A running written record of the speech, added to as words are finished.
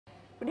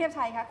คุณเทพ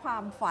ชัยคะควา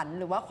มฝัน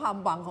หรือว่าความ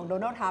หวังของโด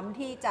นัลด์ทรัมป์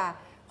ที่จะ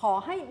ขอ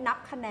ให้นับ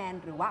คะแนน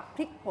หรือว่าพ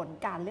ลิกผล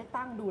การเลือก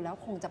ตั้งดูแล้ว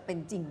คงจะเป็น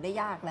จริงได้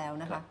ยากแล้ว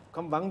นะคะค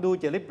วามหวังดู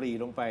จะริบหรี่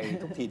ลงไป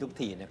ทุก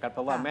ทีนะครับเพ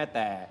ราะว่าแม้แ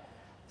ต่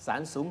ศา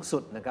ลสูงสุ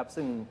ดนะครับ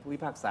ซึ่งผู้พิ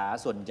พากษา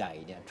ส่วนใหญ่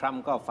เนี่ยทรัม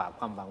ป์ก็ฝาก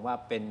ความหวังว่า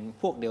เป็น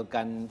พวกเดียว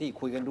กันที่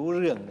คุยกันรู้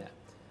เรื่องเนี่ย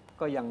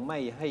ก็ยังไม่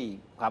ให้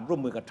ความร่วม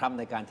มือกับทรัมป์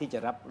ในการที่จะ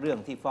รับเรื่อง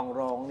ที่ฟ้อง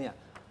ร้องเนี่ย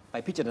ไป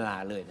พิจารณา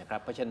เลยนะครั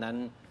บเพราะฉะนั้น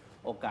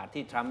โอกาส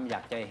ที่ทรัมป์อย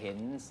ากจะเห็น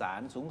ศา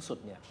ลสูงสุด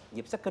เนี่ยห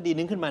ยิบสักคดีห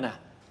นึ่งขึ้นมา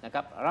นะค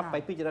รับรับไป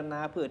พิจารณา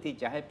เพื่อที่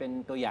จะให้เป็น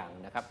ตัวอย่าง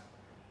นะครับ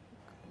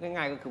ง่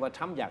ายๆก็คือว่าท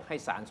รัมป์อยากให้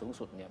ศาลสูง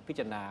สุดเนี่ยพิจ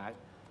ารณา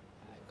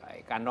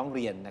การร้องเ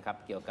รียนนะครับ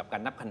เกี่ยวกับกา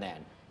รนับคะแนน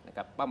นะค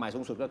รับเป้าหมายสู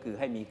งสุดก็คือ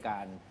ให้มีกา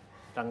ร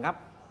ระงับ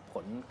ผ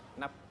ล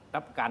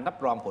การรับ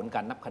รองผลก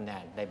ารนับคะแน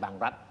นในบาง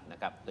รัฐนะ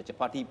ครับโดยเฉพ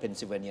าะที่เพน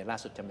ซิลเวเนียล่า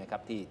สุดใช่ไหมครั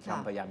บที่ทรัม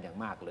ป์พยายามอย่าง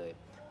มากเลย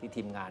ที่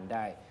ทีมงานไ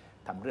ด้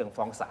ทำเรื่อง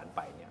ฟ้องศาลไ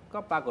ปเนี่ยก็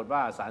ปรากฏว่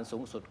าศาลสู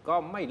งสุดก็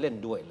ไม่เล่น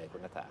ด้วยเลยคุ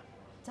ณณฐา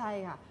ใช่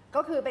ค่ะ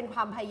ก็คือเป็นคว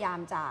ามพยายาม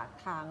จาก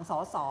ทางส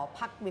สพ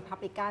รรครีพั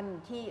บลิกัน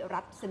ที่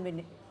รัฐ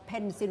เพ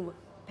น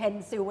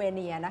ซิลเวเ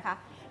นียนะคะ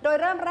โดย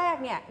เริ่มแรก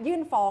เนี่ยยื่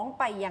นฟ้อง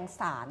ไปยัง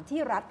ศาล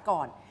ที่รัฐก่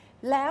อน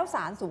แล้วศ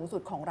าลสูงสุ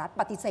ดของรัฐ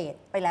ปฏิเสธ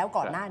ไปแล้ว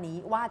ก่อนหน้านี้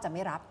ว่าจะไ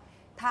ม่รับ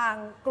ทาง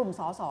กลุ่ม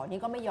สสนี้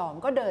ก็ไม่ยอม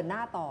ก็เดินหน้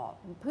าต่อ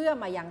เพื่อ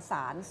มายังศ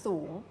าลสู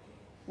ง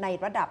ใน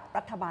ระดับ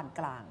รัฐบาล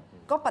กลาง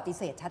ก็ปฏิ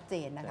เสธชัดเจ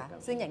นนะคะ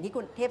ซึ่งอย่างที่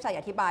คุณเทพชัย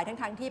อธิบาย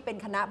ทั้งที่เป็น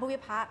คณะผู้พิ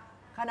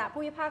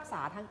พากษ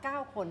าทั้ง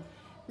9คน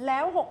แล้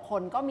ว6ค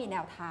นก็มีแน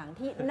วทาง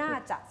ที่น่า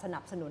จะสนั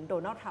บสนุนโด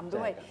นัลด์ทรัมป์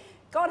ด้วย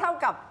ก็เท่า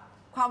กับ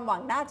ความหวั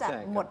งน่าจะ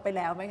หมดไปแ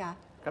ล้วไหมคะ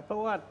ครับเพรา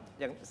ะว่า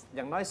อ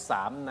ย่างน้อย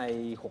3ใน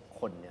6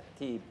คนเนี่ย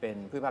ที่เป็น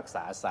ผู้พิพากษ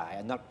าสาย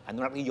อนุ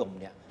รักษ์นิยม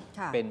เนี่ย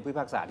เป็นผู้พิ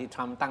พากษาที่ท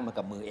รัมป์ตั้งมา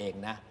กับมือเอง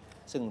นะ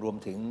ซึ่งรวม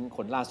ถึงค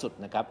นล่าสุด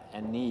นะครับแอ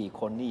นนี่โค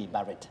นี่บ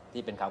าร์เรต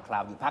ที่เป็นข่าวครา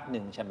วอยู่พักห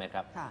นึ่งใช่ไหมค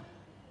รับ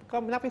ก็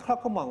นักวิเคราะ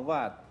ห์เขามองว่า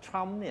ท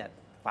รัมป์เนี่ย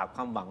ฝากค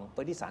วามหวังไป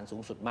ที่ศาลสู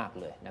งสุดมาก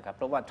เลยนะครับเ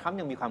พราะว่าทรัมป์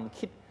ยังมีความ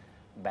คิด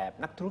แบบ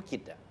นักธุรกิจ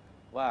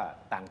ว่า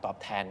ต่างตอบ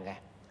แทนไง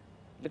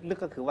ลึก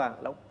ๆก็คือว่า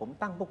แล้วผม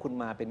ตั้งพวกคุณ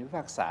มาเป็นผู้พิพ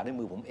ากษาด้วย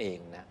มือผมเอง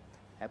นะ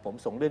ผม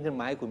ส่งเรื่องขึ้น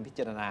มาให้คุณพิจ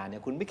ารณาเนี่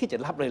ยคุณไม่คิดจะ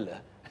รับเลยเหรอ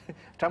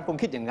ทรัมป์คง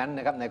คิดอย่างนั้น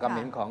นะครับในความเ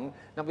ห็นของ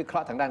นักวิเครา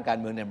ะห์ทางด้านการ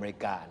เมืองในอเมริ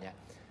กาเนี่ย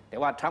แต่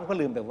ว่าทรัมป์ก็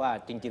ลืมไปว่า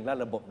จริงๆแล้ว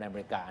ระบบในอเม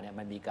ริกาเนี่ย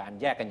มันมีการ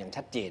แยกกันอย่าง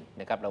ชัดเจน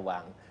นะครับระหว่า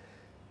ง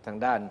ทาง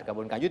ด้านกระบ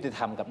วนการยุติธ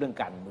รรมกับเรื่อง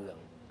การเมือง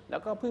แล้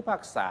วก็ผู้พิพา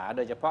กษาโด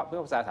ยเฉพาะผู้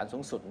พิพากษาศาลสู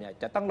งสุดเนี่ย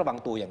จะต้องระวัง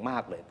ตัวอย่างมา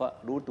กเลยเพราะ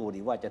รู้ตัวดี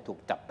ว่าจะถูก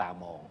จับตา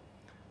มอง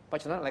เพรา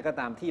ะฉะนั้นอะไรก็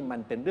ตามที่มัน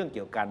เป็นเรื่องเ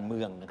กี่ยวกับการเมื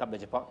องนะครับโด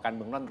ยเฉพาะการเ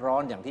มืองร้อ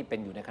นๆอย่างที่เป็น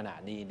อยู่ในขณะ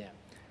นี้เนี่ย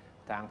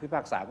ทางผู้พิพ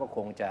ากษาก็ค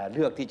งจะเ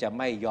ลือกที่จะ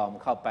ไม่ยอม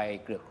เข้าไป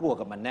เกลือกกลัว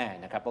กับมันแน่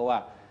นะครับเพราะว่า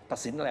ตัด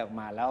สินอะไรออก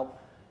มาแล้ว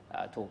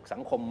ถูกสั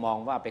งคมมอง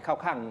ว่าไปเข้า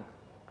ข้าง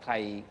ใคร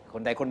ค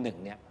นใดคนหนึ่ง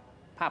เนี่ย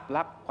ภาพ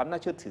ลักษณ์ความน่า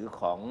เชื่อถือ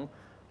ของ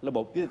ระบ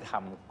บยุติธร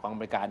รมของอเ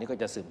มริกานี่ก็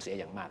จะเสื่อมเสีย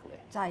อย่างมากเลย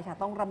ใช่ค่ะ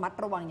ต้องระมัด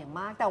ระวังอย่าง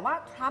มากแต่ว่า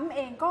ทรัมป์เ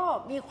องก็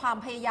มีความ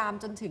พยายาม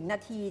จนถึงนา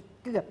ที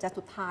เกือบจะ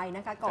สุดท้ายน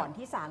ะคะก่อน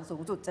ที่ศาลสู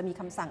งสุดจะมี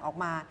คำสั่งออก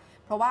มา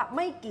เพราะว่าไ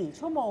ม่กี่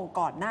ชั่วโมง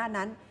ก่อนหน้า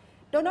นั้น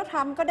โดนัลด์ท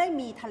รัมป์ก็ได้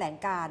มีแถลง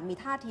การมี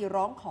ท่าที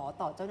ร้องขอ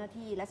ต่อเจ้าหน้า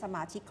ที่และสม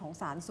าชิกของ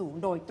ศาลสูง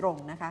โดยตรง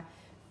นะคะ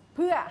เ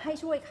พื่อให้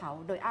ช่วยเขา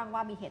โดยอ้างว่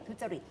ามีเหตุทุ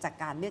จริตจาก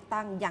การเลือก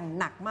ตั้งอย่าง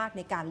หนักมากใ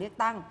นการเลือก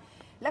ตั้ง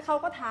และเขา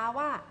ก็ท้า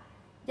ว่า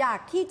อยาก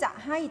ที่จะ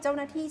ให้เจ้าห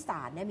น้าที่ศ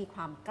าลเนี่ยมีค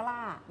วามกล้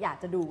าอยาก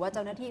จะดูว่าเ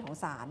จ้าหน้าที่ของ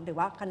ศาลหรือ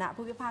ว่าคณะ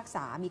ผู้พิพากษ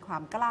ามีควา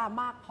มกล้า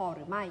มากพอห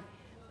รือไม่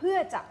เพื่อ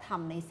จะท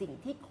ำในสิ่ง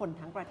ที่คน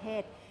ทั้งประเท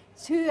ศ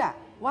เชื่อ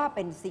ว่าเ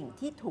ป็นสิ่ง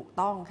ที่ถูก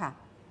ต้องค่ะ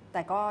แ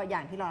ต่ก็อย่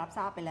างที่เรารับท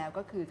ราบไปแล้ว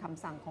ก็คือค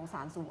ำสั่งของศ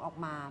าลสูงออก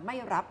มาไม่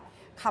รับ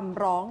ค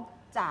ำร้อง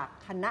จาก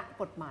คณะ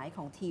กฎหมายข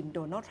องทีมโด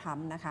นัลด์ทรัม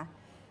ป์นะคะ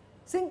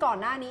ซึ่งก่อน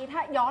หน้านี้ถ้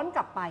าย้อนก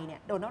ลับไปเนี่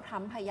ยโดนัลด์ทรั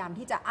มป์พยายาม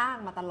ที่จะอ้าง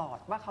มาตลอด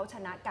ว่าเขาช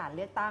นะการเ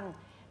ลือกตั้ง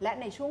และ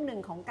ในช่วงหนึ่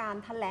งของการ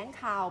แถลง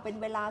ข่าวเป็น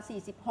เวลา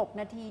46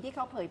นาทีที่เข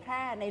าเผยแพ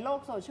ร่ในโลก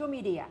โซเชียล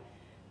มีเดีย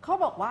เขา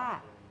บอกว่า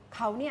เข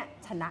าเนี่ย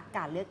ชนะก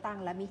ารเลือกตั้ง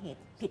และมีเห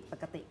ตุผิดป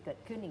กติเกิด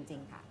ขึ้นจริ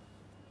งๆค่ะ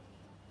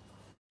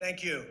Thank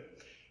you.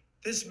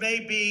 This may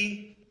be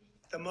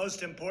the most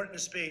important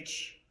speech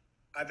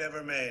I've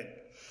ever made.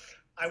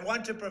 I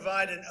want to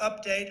provide an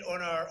update on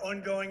our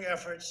ongoing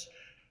efforts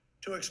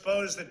to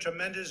expose the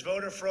tremendous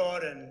voter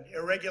fraud and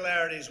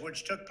irregularities which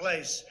took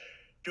place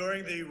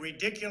during the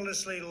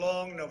ridiculously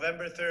long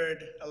November 3rd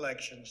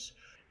elections.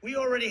 We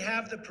already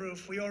have the proof,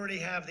 we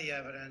already have the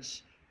evidence,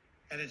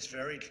 and it's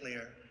very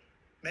clear.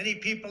 Many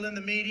people in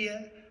the media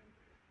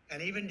and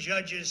even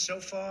judges so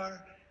far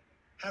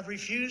have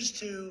refused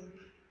to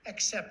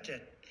accept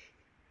it.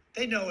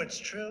 They know it's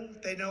true,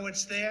 they know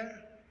it's there,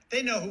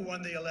 they know who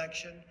won the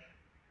election,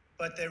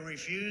 but they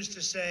refuse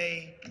to say,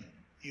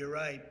 you're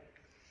right.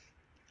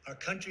 Our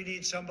country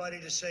needs somebody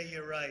to say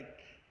you're right.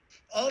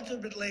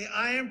 Ultimately,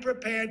 I am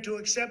prepared to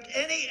accept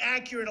any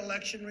accurate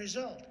election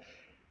result,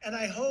 and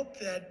I hope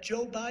that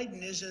Joe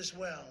Biden is as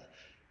well.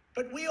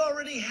 But we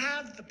already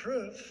have the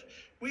proof.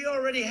 We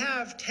already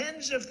have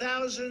tens of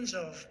thousands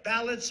of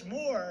ballots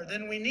more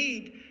than we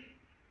need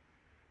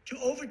to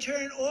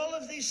overturn all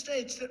of these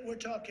states that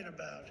we're talking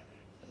about.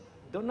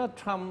 โดนัลด์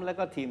ทรัมป์และ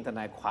ก็ทีมทน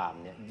ายความ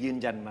เนี่ยยืน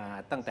ยันมา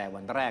ตั้งแต่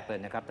วันแรกเลย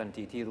นะครับทัน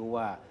ทีที่รู้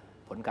ว่า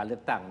ผ ลการเลื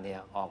อกตั้งเนี่ย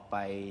ออกไป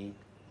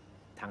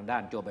ทางด้า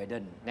นโจไบเด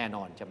นแน่น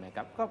อนใช่ไหมค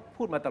รับก็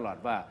พูดมาตลอด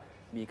ว่า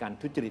มีการ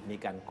ทุจริตมี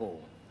การโกง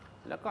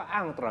แล้วก็อ้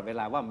างตลอดเว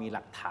ลาว่ามีห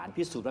ลักฐาน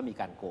พิสูจน์ว่ามี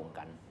การโกง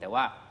กันแต่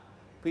ว่า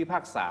ผู้พิพา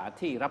กษา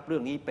ที่รับเรื่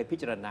องนี้ไปพิ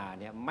จารณา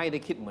เนี่ยไม่ได้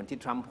คิดเหมือนที่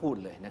ทรัมป์พูด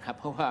เลยนะครับ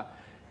เพราะว่า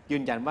ยื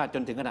นยันว่าจ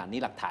นถึงขนาดนี้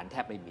หลักฐานแท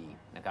บไม่มี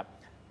นะครับ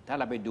ถ้า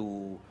เราไปดู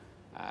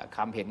ค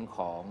ำเห็นข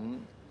อง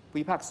ผู้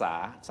พิพากษา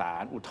ศา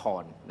ลอุทธ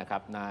รณ์นะครั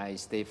บนาย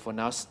สเตฟา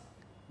นอส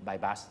ไบ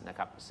บัสนะค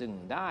รับซึ่ง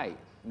ได้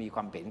มีคว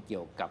ามเห็นเกี่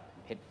ยว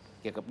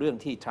กับเรื่อง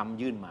ที่ทรัมป์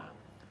ยื่นมา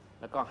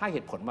แล้วก็ให้เห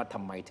ตุผลว่าท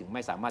ำไมถึงไ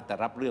ม่สามารถจะ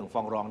รับเรื่องฟ้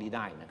องร้องนี้ไ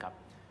ด้นะครับ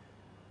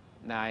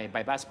นายไบ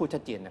บัสพูดชั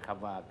ดเจนนะครับ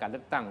ว่าการเลื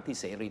อกตั้งที่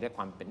เสรี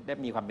และ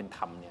มีความเป็นธ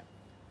รรมเนี่ย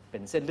เป็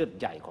นเส้นเลือด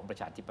ใหญ่ของประ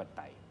ชาธิปไต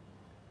ย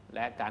แล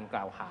ะการก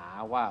ล่าวหา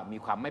ว่ามี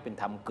ความไม่เป็น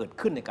ธรรมเกิด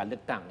ขึ้นในการเลื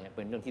อกตั้งเนี่ยเ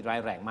ป็นเรื่องที่ร้าย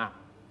แรงมาก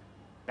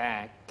แต่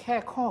แค่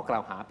ข้อกล่า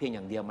วหาเพียงอ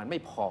ย่างเดียวมันไม่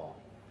พอ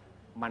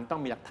มันต้อง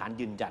มีหลักฐาน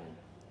ยืนยัน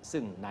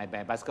ซึ่งนายไบ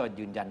บัสก็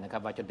ยืนยันนะครั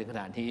บว่าจนถึงข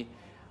ณะนี้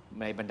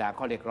ในบรรดา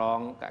ข้อเรียกร้อง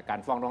การ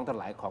ฟ้องร้องทั้ง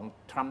หลายของ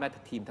ทรัมป์และ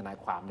ทีมทนาย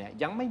ความเนี่ย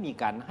ยังไม่มี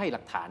การให้ห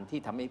ลักฐานที่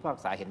ทำให้ผู้พิพา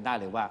กษาเห็นได้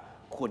เลยว่า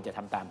ควรจะท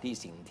ำตามที่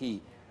สิ่งที่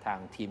ทาง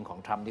ทีมของ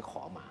ทรัมป์ได้ข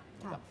อมา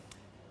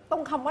ตร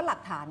งคำว่าหลั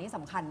กฐานนี้ส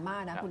ำคัญมา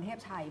กนะคุณเทพ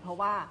ชัยเพราะ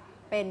ว่า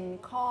เป็น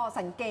ข้อ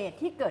สังเกต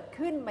ที่เกิด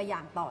ขึ้นมาอย่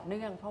างต่อเ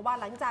นื่องเพราะว่า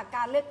หลังจากก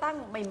ารเลือกตั้ง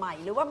ใหม่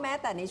ๆหรือว่าแม้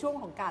แต่ในช่วง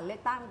ของการเลือ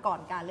กตั้งก่อน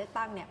การเลือก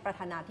ตั้งเนี่ยประ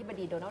ธานาธิบ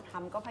ดีโดนัลด์ทรั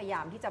มป์ก็พยาย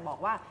ามที่จะบอก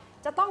ว่า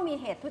จะต้องมี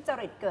เหตุทุจ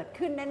ริตเกิด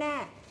ขึ้นแน่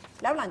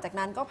ๆแล้วหลังจาก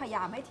นั้นก็พยาย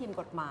ามให้ทีม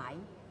กฎหมาย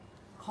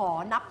ขอ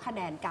นับคะแ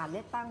นนการเ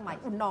ลือกตั้งใหม่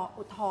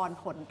อุทธรณ์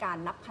ผลการ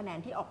นับคะแนน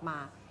ที่ออกมา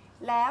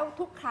แล้ว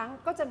ทุกครั้ง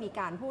ก็จะมี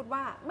การพูดว่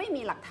าไม่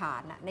มีหลักฐา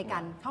นในกา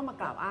รเข้ามา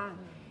กล่าวอ้าง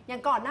อย่า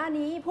งก่อนหน้า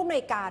นี้ผู้อำน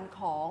วยการ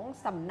ของ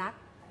สำนัก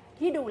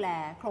ที่ดูแล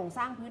โครงส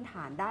ร้างพื้นฐ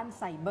านด้านไ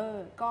ซเบอ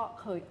ร์ก็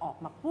เคยออก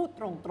มาพูด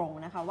ตรง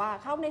ๆนะคะว่า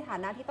เขาในฐา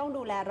นะที่ต้อง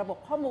ดูแลระบบ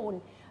ข้อมูล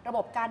ระบ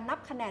บการนับ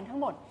คะแนนทั้ง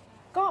หมด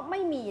ก็ไม่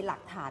มีหลั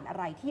กฐานอะ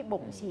ไรที่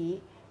บ่งชี้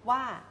ว่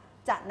า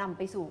จะนำไ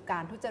ปสู่กา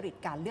รทุจริต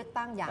การเลือก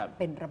ตั้งอย่าง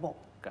เป็นระบบ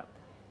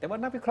แต่ว่า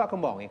นักวิเคราะห์ก็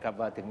มองไงครับ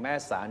ว่าถึงแม้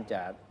ศาลจ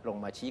ะลง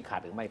มาชี้ขา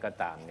ดหรือไม่ก็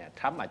ตามเนี่ย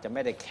ทรัมป์อาจจะไ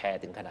ม่ได้แคร์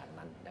ถึงขนาด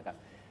นั้นนะครับ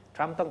ท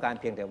รัมป์ต้องการ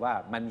เพียงแต่ว่า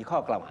มันมีข้อ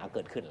กล่าวหาเ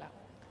กิดขึ้นแล้ว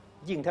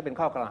ยิ่งถ้าเป็น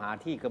ข้อกล่าวหา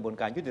ที่กระบวน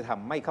การยุติธรรม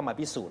ไม่เข้ามา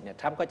พิสูจน์เนี่ย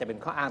ทรัมป์ก็จะเป็น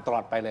ข้ออ้างตลอ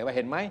ดไปเลยว่าเ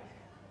ห็นไหม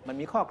มัน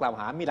มีข้อกล่าว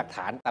หามีหลักฐ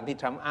านตามที่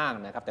ทรัมป์อ้าง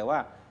นะครับแต่ว่า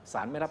ศ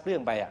าลไม่รับเรื่อ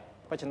งไป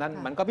เพราะฉะนั้น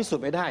มันก็พิสูจ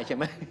น์ไม่ได้ใช่ไ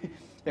หม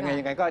ยั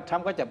งไงก็ทรัม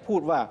ป์ก็จะพู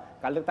ดว่า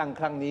การเลือกตั้ง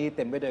ครั้งนี้เ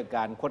ต็มไปด้วยก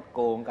ารคดโก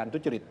งการทุ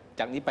จริต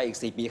จากนี้ไปอีก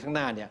4 ปีข้างห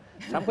น้าเนี่ย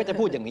ทรัมป์ก็จะ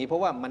พูดอย่างนี้เพรา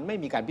ะว่ามันไม่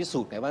มีการพิ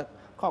สูจน์ไงว่า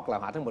ข้อกล่าว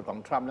หาทั้งหมดของ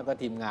ทรัมป์แล้วก็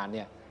ทีมงานเ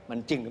นี่ยมัน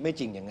จริงหรือไม่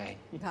จริงยังไง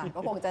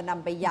ก็คงจะน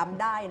ำไปย้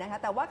ำได้นะคะ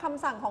แต่ว่าค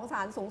ำสั่งของศ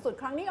าลสูงสุด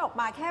ครั้งนี้ออก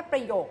มาแค่ปร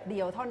ะโยคเดี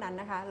ยวเท่านั้น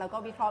นะคะแล้วก็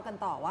วิเคราะห์กัน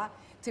ต่อว่า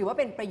ถือว่า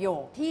เป็นประโย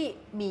คที่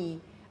มี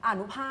อา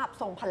นุภาพ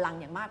ทรงพลัง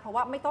อย่างมากเพราะ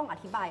ว่าไม่ต้องอ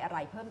ธิบายอะไร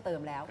เพิ่มเติ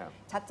มแล้ว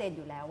ชัดเจนอ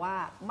ยู่แล้วว่า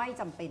ไม่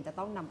จำเป็นจะ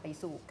ต้องนำไป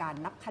สู่การ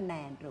นับคะแน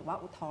นหรือว่า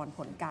อุทธรณ์ผ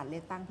ลการเลื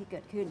อกตั้งที่เกิ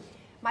ดขึ้น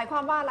หมายควา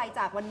มว่าอะไร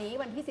จากวันนี้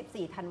วัน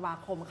ที่14 ธันวา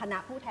คมคณะ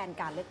ผู้แทน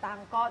การเลือกตั้ง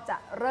ก็จะ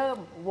เริ่ม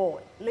โหว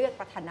ตเลือก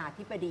ประธานา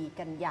ธิบดี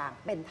กันอย่าง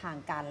เป็นทาง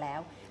การแล้ว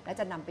และ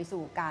จะนำไป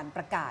สู่การป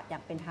ระกาศอย่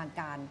างเป็นทาง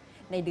การ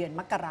ในเดือน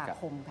มกรา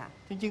คมค่ะ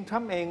จริงๆทรั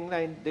มป์เองใ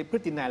นพฤ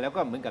ตินัยแล้ว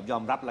ก็เหมือนกับยอ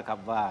มรับแล้วครับ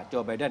ว่าโจ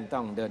ไบเดนต้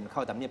องเดินเข้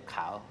าทำเนียบข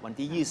าววัน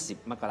ที่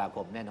 20 มกราค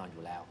มแน่นอนอ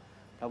ยู่แล้ว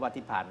เพราะว่า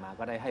ที่ผ่านมา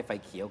ก็ได้ให้ไฟ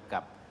เขียวกั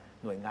บ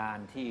หน่วยงาน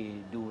ที่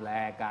ดูแล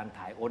การ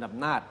ถ่ายโอนอ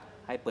ำนาจ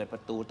ให้เปิดปร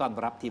ะตูต้อน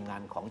รับทีมงา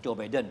นของโจไ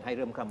บเดนให้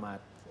เริ่มเข้ามา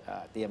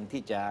เตรียม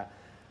ที่จะ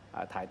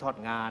ถ่ายทอด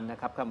งานนะ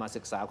ครับเข้ามา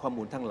ศึกษาข้อ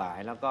มูลทั้งหลาย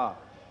แล้วก็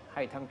ใ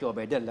ห้ทั้งโจไบ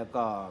เดนแล้ว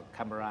ก็ค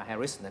ามาราแฮ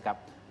ร์ริสนะครับ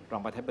รอ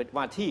งประธานาธิบดี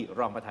ว่าที่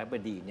รองประธานาธิบ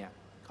ดีเนี่ย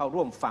เข้า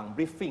ร่วมฟังบ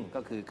รีฟฟิ้ง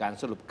ก็คือการ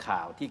สรุปข่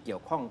าวที่เกี่ย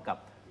วข้องกับ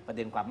ประเ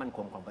ด็นความมั่นค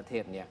งของประเท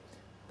ศเนี่ย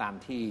ตาม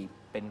ที่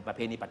เป็นประเพ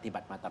ณีปฏิบั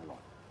ติมาตลอ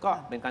ดก็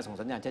เป็นการส่ง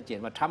สัญญาณชัดเจน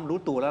ว่าทรัมป์รู้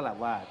ตัวแล้วล่ะ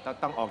ว่า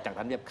ต้องออกจากท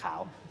ำเนียบขาว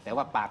แต่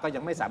ว่าปากก็ยั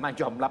งไม่สามารถ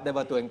ยอมรับได้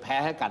ว่าตัวเองแพ้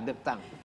ให้การเลือกตั้ง